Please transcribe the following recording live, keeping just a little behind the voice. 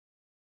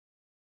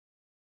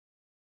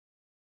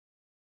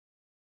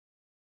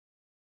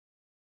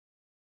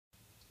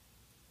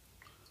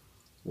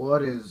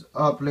What is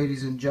up,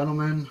 ladies and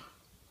gentlemen?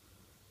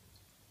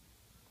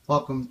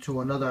 Welcome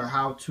to another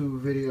how-to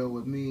video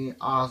with me,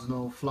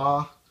 Osno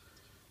Flaw.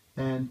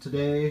 And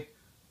today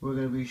we're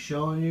going to be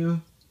showing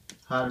you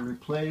how to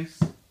replace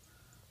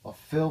a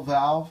fill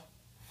valve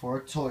for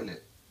a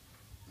toilet.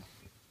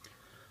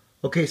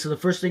 Okay, so the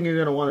first thing you're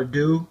going to want to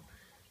do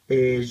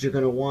is you're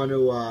going to want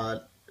to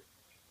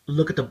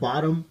look at the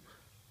bottom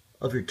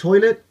of your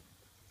toilet,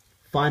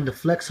 find the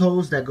flex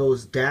hose that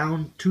goes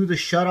down to the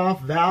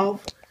shutoff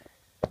valve,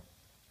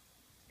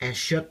 and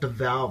shut the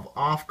valve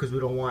off because we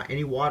don't want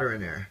any water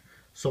in there.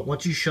 So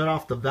once you shut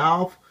off the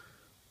valve,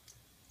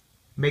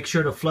 make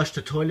sure to flush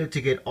the toilet to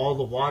get all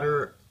the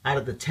water out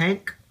of the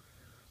tank.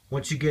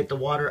 Once you get the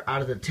water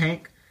out of the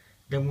tank,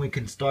 then we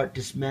can start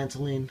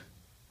dismantling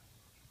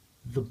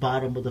the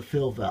bottom of the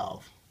fill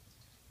valve.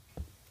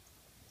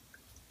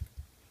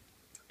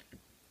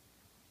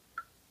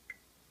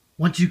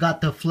 Once you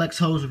got the flex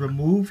hose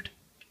removed,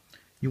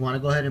 you want to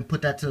go ahead and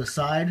put that to the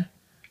side.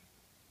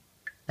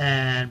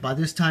 And by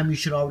this time you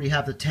should already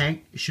have the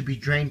tank. It should be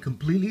drained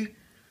completely.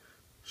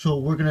 So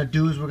what we're going to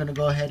do is we're going to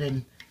go ahead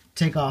and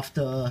take off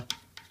the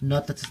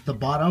nut that's at the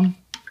bottom,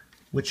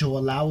 which will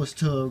allow us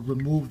to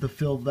remove the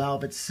fill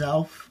valve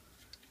itself.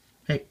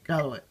 Hey, get out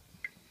of the way.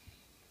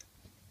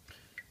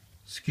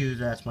 Excuse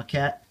that, it's my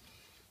cat.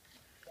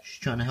 She's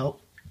trying to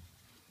help.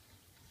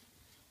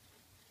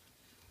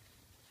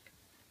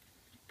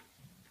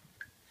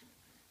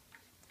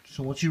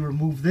 So once you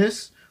remove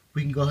this,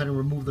 we can go ahead and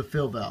remove the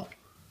fill valve.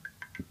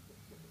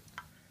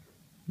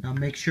 Now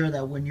make sure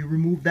that when you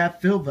remove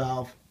that fill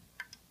valve,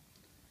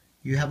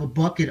 you have a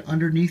bucket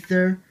underneath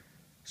there,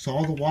 so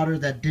all the water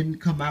that didn't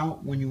come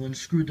out when you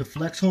unscrewed the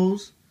flex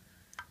hose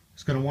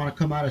is going to want to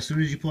come out as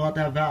soon as you pull out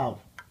that valve.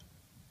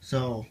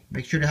 So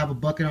make sure to have a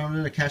bucket on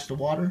there to catch the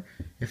water.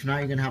 If not,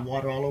 you're going to have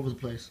water all over the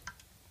place.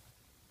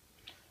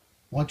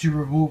 Once you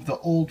remove the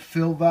old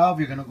fill valve,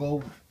 you're going to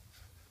go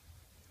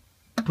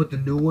put the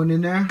new one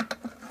in there.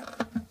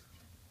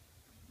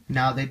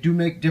 Now they do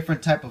make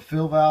different type of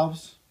fill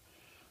valves.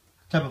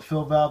 The type of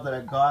fill valve that I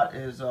got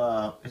is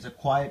a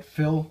quiet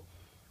fill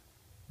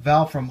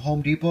valve from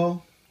Home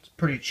Depot. It's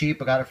pretty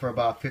cheap. I got it for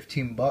about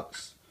 15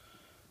 bucks.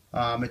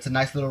 It's a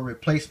nice little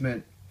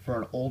replacement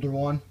for an older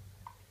one.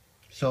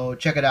 So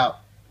check it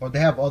out. Or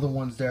they have other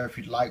ones there if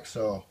you'd like,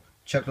 so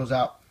check those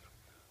out.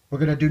 What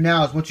we're going to do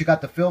now is once you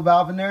got the fill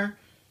valve in there,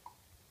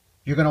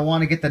 you're going to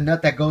want to get the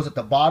nut that goes at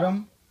the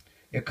bottom.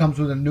 It comes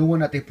with a new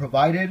one that they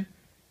provided.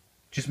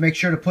 Just make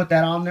sure to put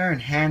that on there and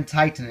hand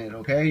tighten it,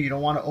 okay? You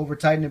don't want to over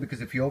tighten it,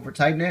 because if you over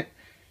tighten it,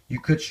 you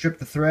could strip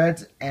the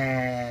threads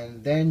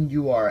and then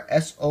you are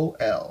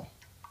SOL.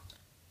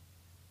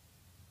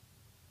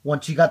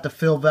 Once you got the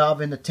fill valve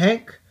in the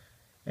tank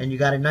and you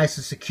got it nice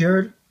and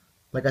secured,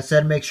 like I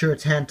said, make sure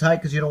it's hand tight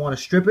because you don't want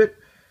to strip it,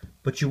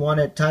 but you want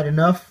it tight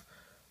enough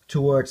to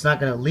where it's not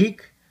going to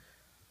leak.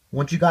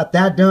 Once you got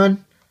that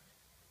done,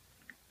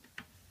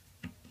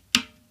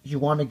 you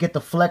want to get the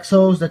flex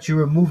hose that you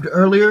removed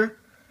earlier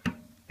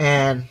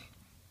and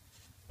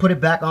put it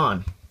back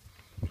on.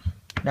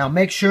 Now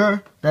make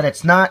sure that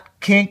it's not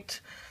kinked,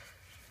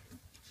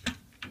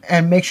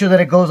 and make sure that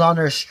it goes on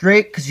there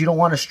straight, because you don't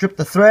want to strip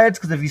the threads,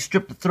 because if you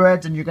strip the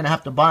threads then you're going to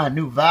have to buy a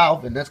new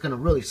valve, and that's going to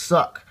really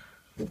suck.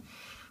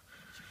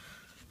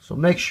 So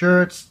make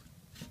sure it's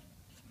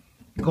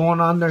going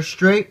on there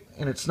straight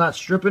and it's not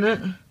stripping it.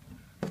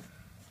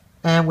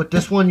 And with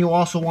this one you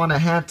also want to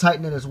hand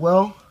tighten it as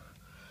well,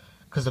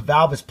 because the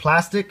valve is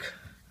plastic.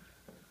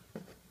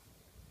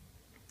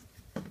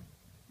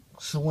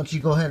 So once you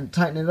go ahead and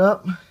tighten it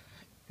up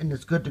and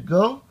it's good to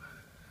go,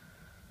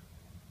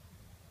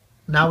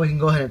 now we can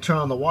go ahead and turn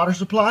on the water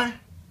supply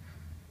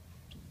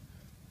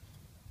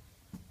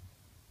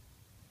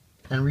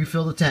and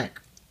refill the tank.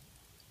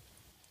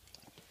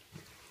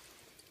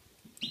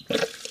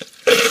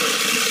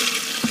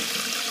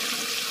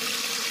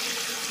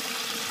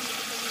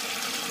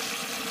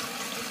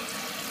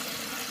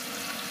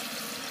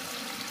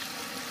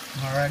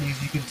 Alrighty,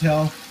 as you can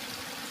tell,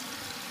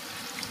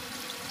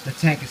 the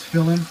tank is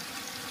filling.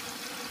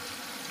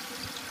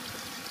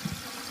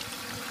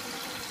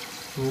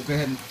 So we'll go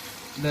ahead and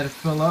let it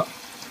fill up.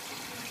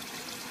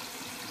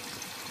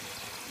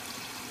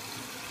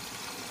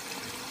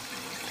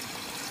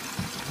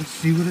 Let's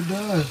see what it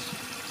does.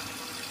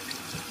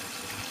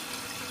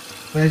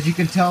 But as you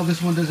can tell,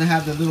 this one doesn't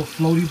have the little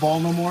floaty ball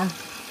no more,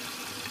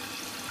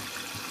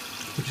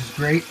 which is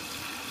great.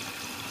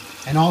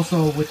 And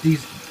also with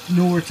these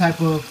newer type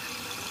of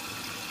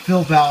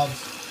fill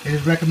valves, it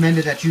is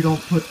recommended that you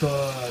don't put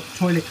the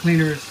toilet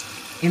cleaners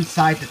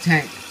inside the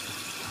tank.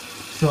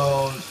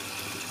 So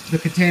the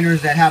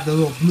containers that have the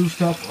little blue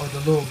stuff or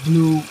the little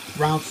blue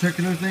round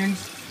circular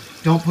things,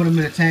 don't put them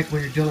in a tank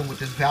when you're dealing with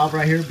this valve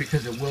right here,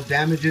 because it will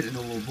damage it and it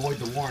will void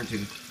the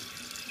warranty.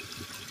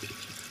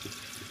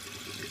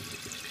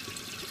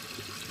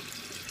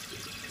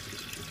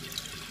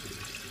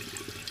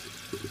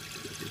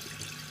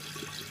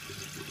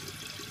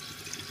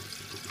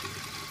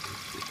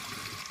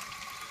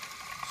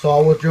 So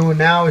all we're doing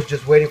now is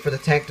just waiting for the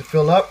tank to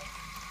fill up,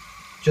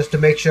 just to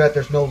make sure that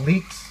there's no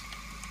leaks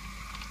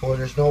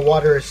there's no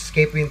water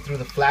escaping through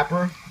the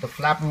flapper. The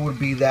flapper would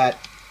be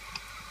that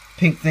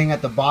pink thing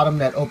at the bottom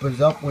that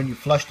opens up when you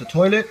flush the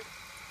toilet.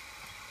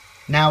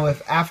 Now,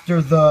 if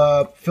after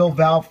the fill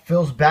valve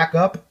fills back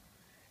up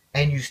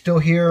and you still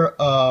hear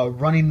a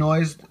running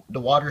noise, the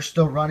water's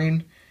still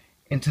running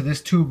into this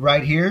tube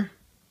right here,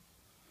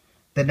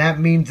 then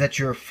that means that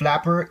your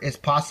flapper is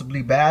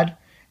possibly bad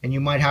and you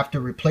might have to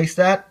replace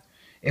that.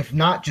 If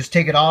not, just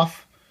take it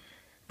off,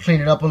 clean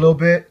it up a little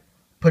bit,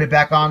 put it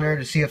back on there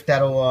to see if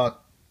that'll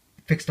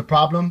fix the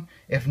problem.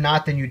 If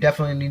not, then you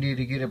definitely need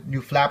to get a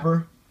new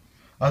flapper.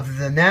 Other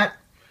than that,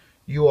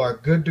 you are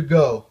good to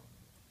go.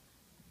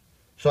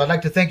 So I'd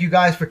like to thank you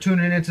guys for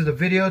tuning into the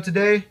video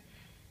today.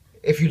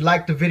 If you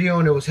liked the video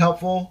and it was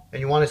helpful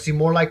and you want to see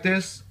more like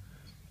this,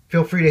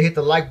 feel free to hit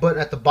the like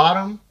button at the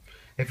bottom.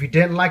 If you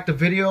didn't like the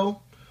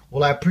video,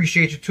 well, I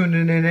appreciate you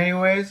tuning in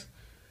anyways.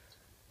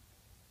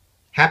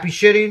 Happy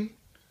shitting,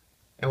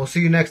 and we'll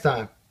see you next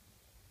time.